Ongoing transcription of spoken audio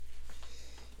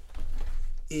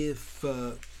If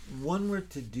one were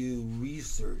to do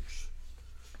research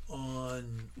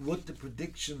on what the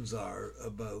predictions are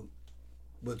about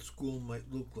what school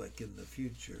might look like in the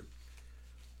future,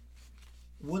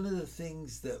 one of the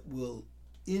things that will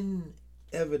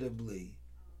inevitably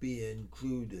be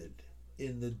included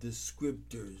in the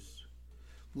descriptors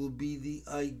will be the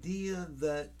idea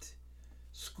that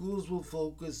schools will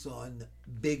focus on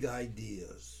big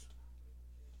ideas.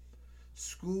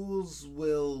 Schools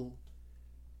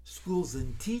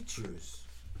and teachers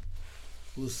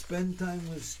will spend time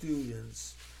with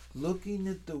students looking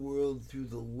at the world through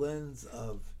the lens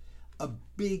of a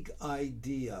big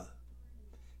idea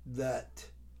that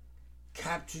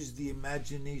captures the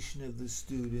imagination of the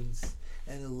students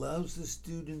and allows the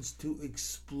students to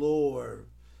explore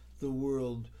the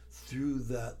world through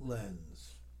that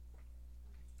lens.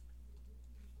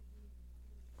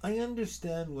 I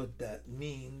understand what that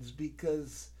means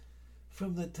because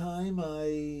from the time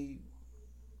I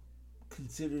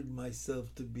considered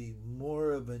myself to be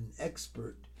more of an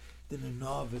expert than a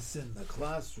novice in the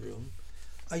classroom,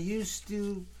 I used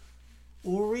to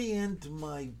orient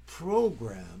my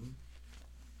program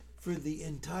for the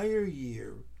entire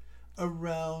year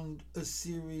around a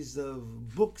series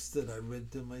of books that I read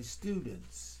to my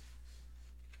students.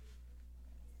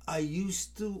 I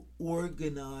used to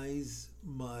organize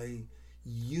my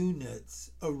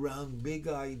units around big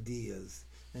ideas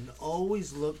and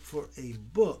always look for a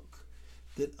book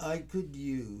that I could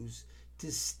use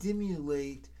to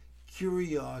stimulate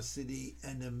curiosity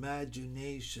and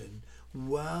imagination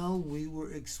while we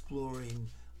were exploring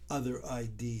other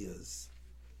ideas.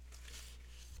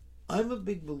 I'm a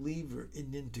big believer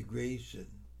in integration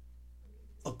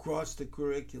across the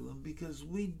curriculum because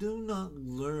we do not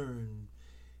learn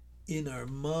in our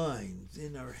minds,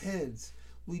 in our heads.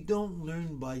 We don't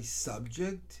learn by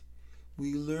subject,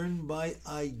 we learn by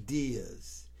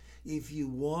ideas. If you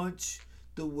watch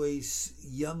the way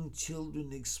young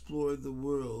children explore the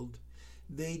world,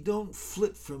 they don't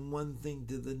flip from one thing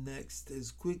to the next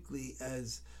as quickly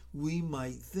as we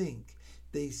might think.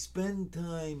 They spend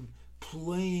time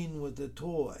playing with a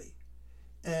toy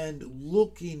and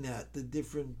looking at the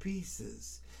different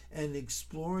pieces and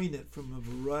exploring it from a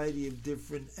variety of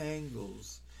different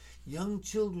angles. Young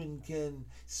children can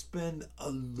spend a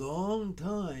long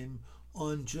time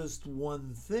on just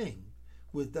one thing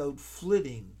without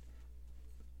flitting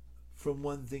from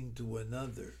one thing to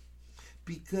another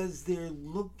because they're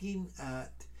looking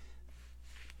at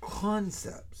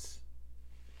concepts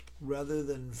rather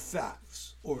than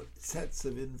facts or sets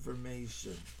of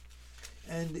information.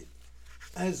 And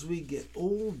as we get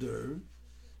older,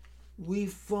 we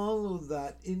follow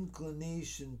that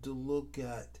inclination to look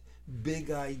at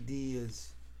big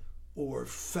ideas or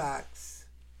facts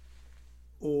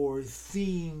or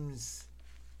themes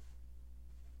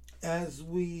as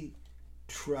we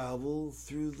travel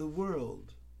through the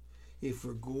world. If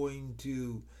we're going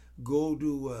to go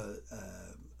to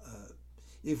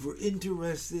if we're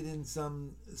interested in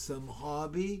some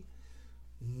hobby,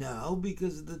 now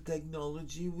because of the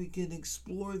technology we can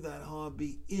explore that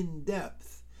hobby in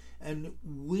depth, and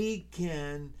we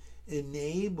can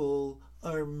enable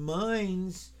our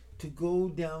minds to go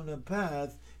down a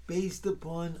path based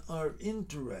upon our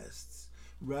interests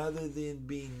rather than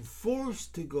being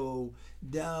forced to go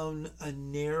down a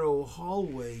narrow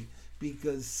hallway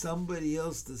because somebody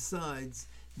else decides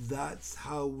that's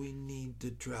how we need to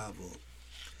travel.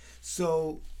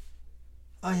 So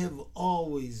I have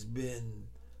always been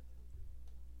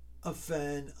a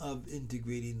fan of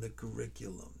integrating the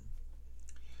curriculum.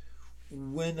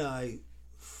 When I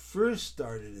first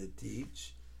started to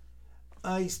teach,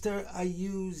 I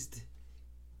used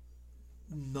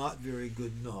not very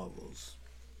good novels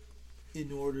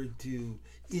in order to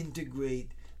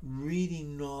integrate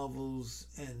reading novels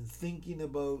and thinking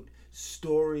about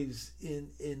stories in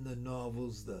the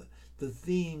novels, the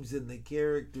themes and the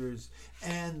characters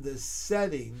and the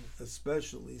setting,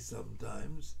 especially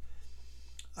sometimes.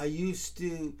 I used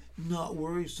to not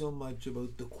worry so much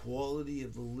about the quality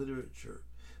of the literature.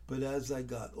 But as I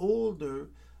got older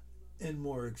and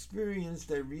more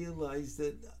experienced, I realized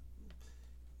that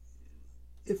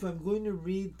if I'm going to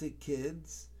read to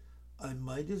kids, I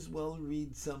might as well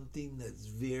read something that's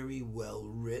very well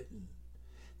written,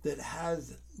 that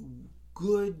has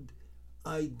good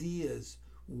ideas,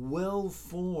 well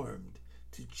formed,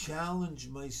 to challenge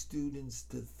my students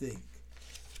to think.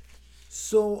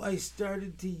 So I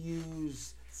started to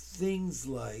use things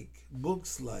like,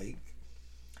 books like,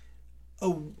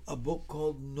 a book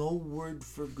called No Word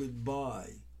for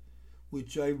Goodbye,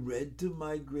 which I read to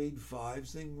my grade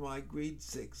 5s and my grade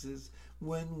 6s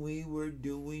when we were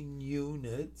doing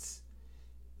units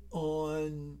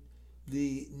on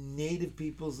the Native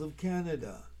peoples of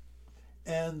Canada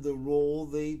and the role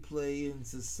they play in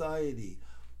society.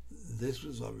 This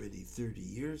was already 30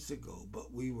 years ago,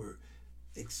 but we were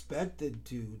expected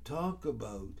to talk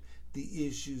about the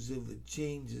issues of the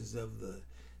changes of the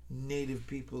Native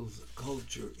people's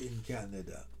culture in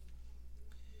Canada.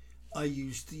 I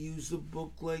used to use a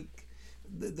book like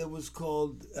that was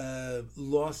called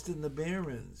Lost in the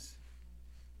Barrens,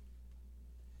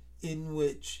 in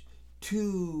which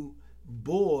two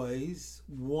boys,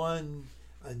 one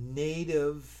a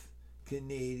native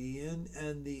Canadian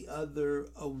and the other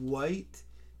a white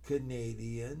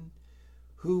Canadian,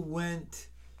 who went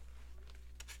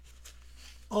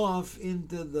off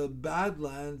into the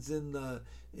Badlands in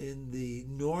the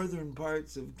northern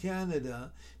parts of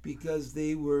Canada because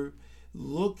they were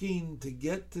looking to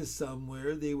get to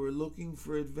somewhere. They were looking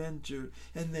for adventure,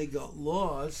 and they got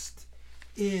lost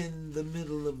in the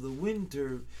middle of the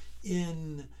winter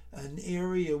in an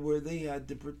area where they had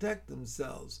to protect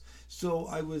themselves. So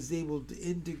I was able to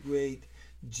integrate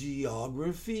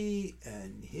geography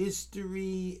and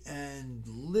history and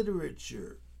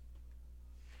literature.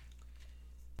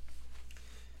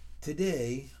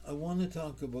 Today, I want to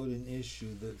talk about an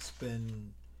issue that's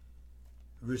been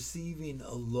receiving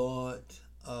a lot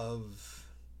of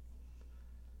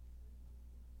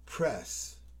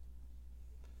press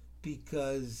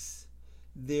because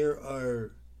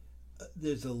there's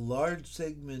a large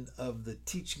segment of the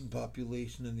teaching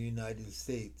population in the United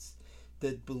States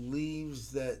that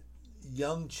believes that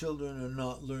young children are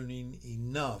not learning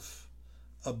enough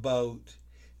about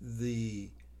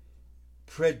the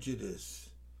prejudice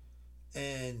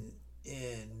and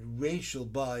racial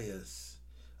bias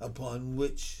upon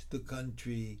which the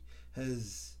country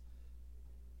has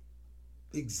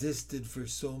existed for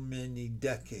so many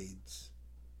decades.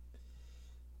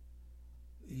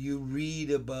 You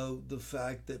read about the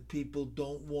fact that people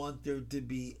don't want there to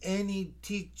be any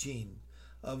teaching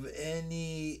of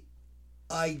any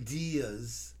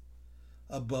ideas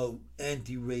about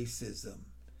anti-racism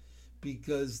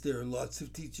because there are lots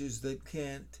of teachers that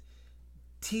can't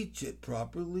teach it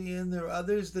properly, and there are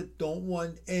others that don't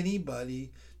want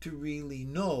anybody to really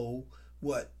know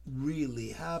what really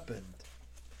happened.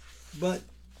 But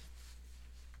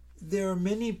there are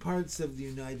many parts of the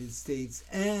United States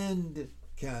and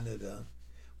Canada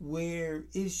where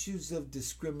issues of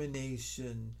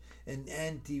discrimination and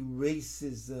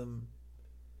anti-racism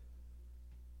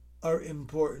are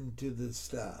important to the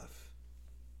staff.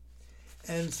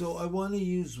 And so I want to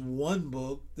use one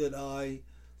book that I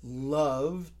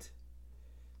loved,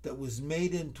 that was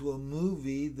made into a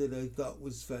movie that I thought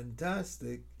was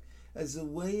fantastic, as a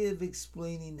way of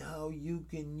explaining how you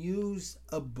can use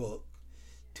a book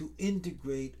to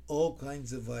integrate all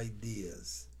kinds of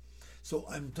ideas. So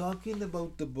I'm talking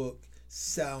about the book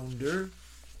Sounder,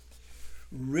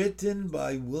 written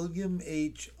by William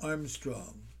H.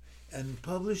 Armstrong and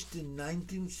published in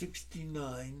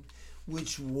 1969,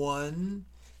 which won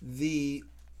the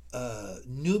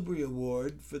Newbery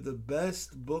Award for the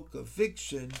best book of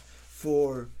fiction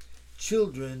for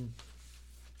children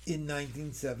in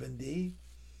 1970,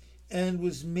 and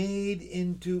was made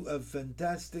into a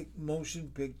fantastic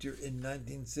motion picture in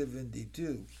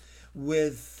 1972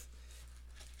 with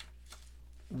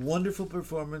wonderful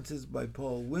performances by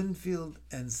Paul Winfield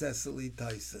and Cecily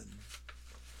Tyson.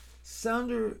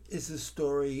 Sounder is a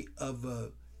story of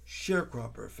a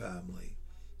sharecropper family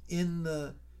in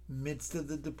the midst of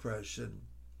the Depression,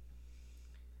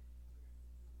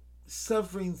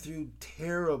 suffering through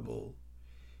terrible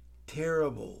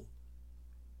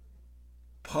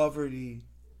poverty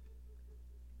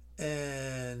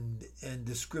and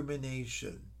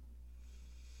discrimination.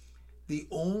 The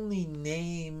only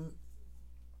name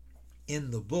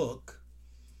in the book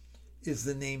is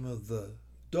the name of the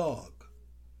dog,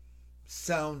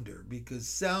 Sounder, because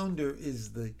Sounder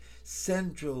is the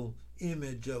central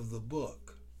image of the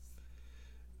book.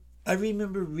 I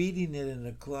remember reading it in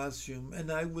a classroom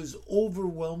and I was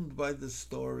overwhelmed by the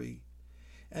story.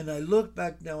 And I look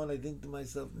back now and I think to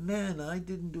myself, man, I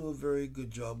didn't do a very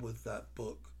good job with that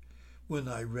book when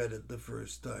I read it the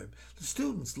first time. The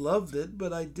students loved it,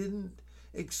 but I didn't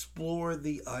explore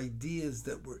the ideas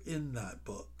that were in that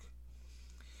book.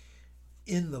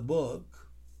 In the book,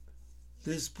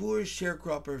 this poor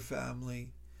sharecropper family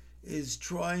is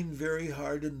trying very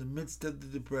hard in the midst of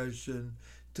the Depression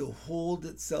to hold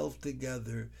itself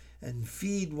together and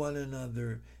feed one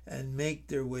another and make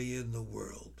their way in the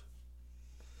world.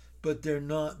 But they're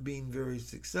not being very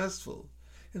successful.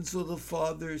 And so the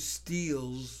father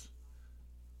steals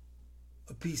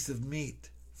a piece of meat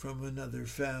from another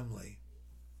family.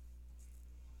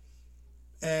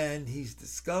 And he's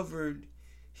discovered,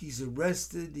 he's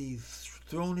arrested, he's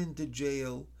thrown into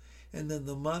jail, and then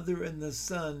the mother and the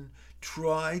son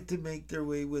try to make their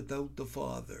way without the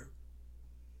father.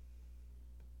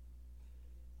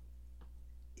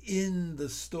 In the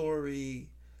story,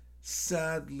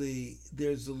 sadly,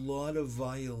 there's a lot of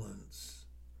violence,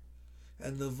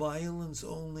 and the violence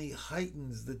only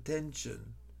heightens the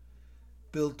tension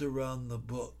built around the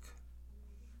book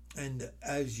and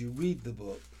as you read the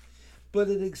book. But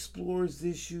it explores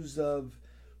issues of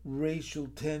racial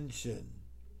tension,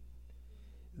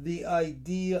 the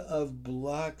idea of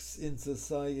blacks in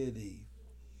society,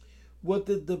 what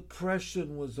the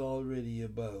Depression was already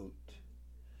about,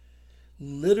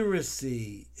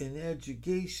 literacy and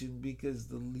education, because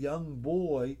the young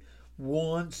boy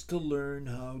wants to learn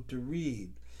how to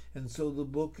read. And so the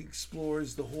book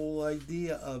explores the whole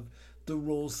idea of the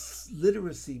role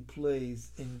literacy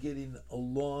plays in getting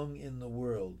along in the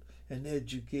world, and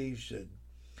education,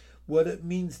 what it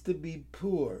means to be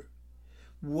poor,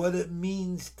 what it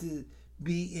means to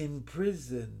be in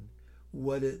prison,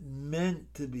 what it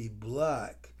meant to be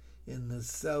black in the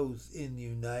South in the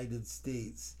United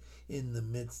States in the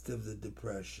midst of the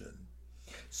Depression.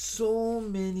 So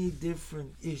many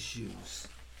different issues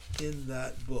in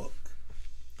that book.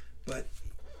 But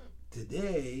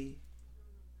today,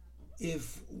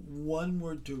 if one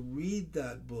were to read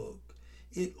that book,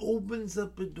 it opens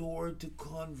up a door to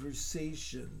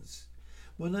conversations.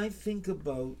 When I think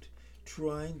about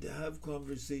trying to have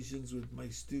conversations with my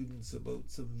students about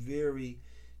some very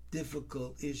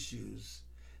difficult issues,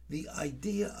 the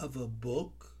idea of a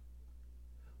book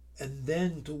and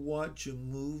then to watch a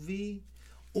movie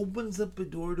opens up a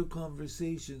door to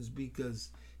conversations,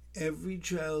 because every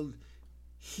child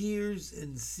hears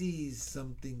and sees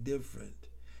something different,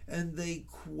 and they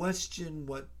question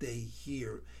what they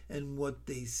hear and what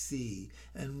they see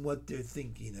and what they're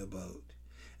thinking about.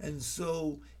 And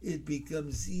so it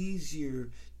becomes easier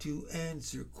to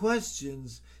answer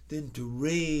questions than to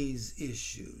raise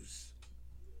issues.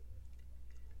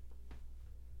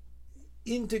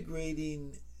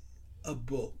 Integrating a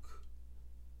book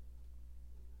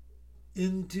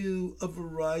into a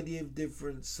variety of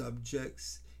different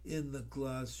subjects in the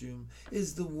classroom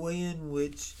is the way in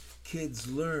which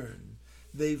kids learn.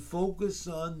 They focus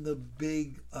on the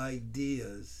big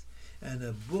ideas, and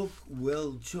a book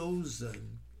well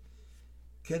chosen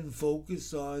can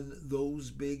focus on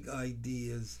those big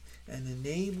ideas and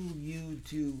enable you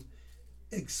to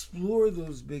explore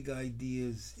those big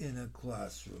ideas in a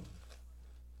classroom.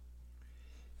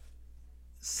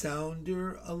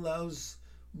 Sounder allows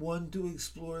one to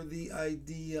explore the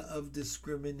idea of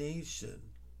discrimination,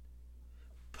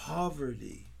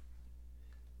 poverty,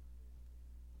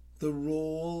 the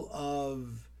role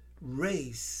of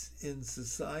race in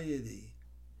society,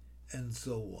 and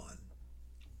so on.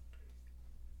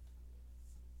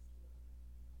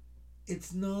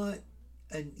 It's not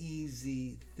an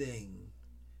easy thing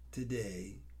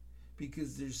today,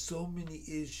 because there's so many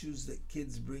issues that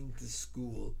kids bring to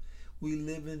school. We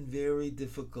live in very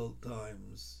difficult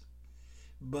times,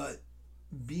 but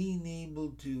being able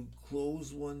to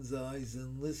close one's eyes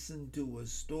and listen to a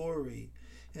story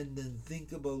and then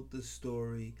think about the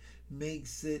story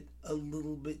makes it a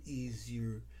little bit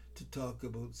easier to talk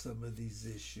about some of these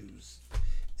issues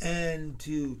and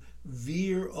to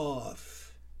veer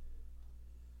off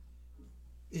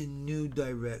in new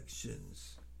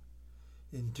directions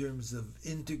in terms of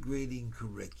integrating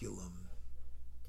curriculum.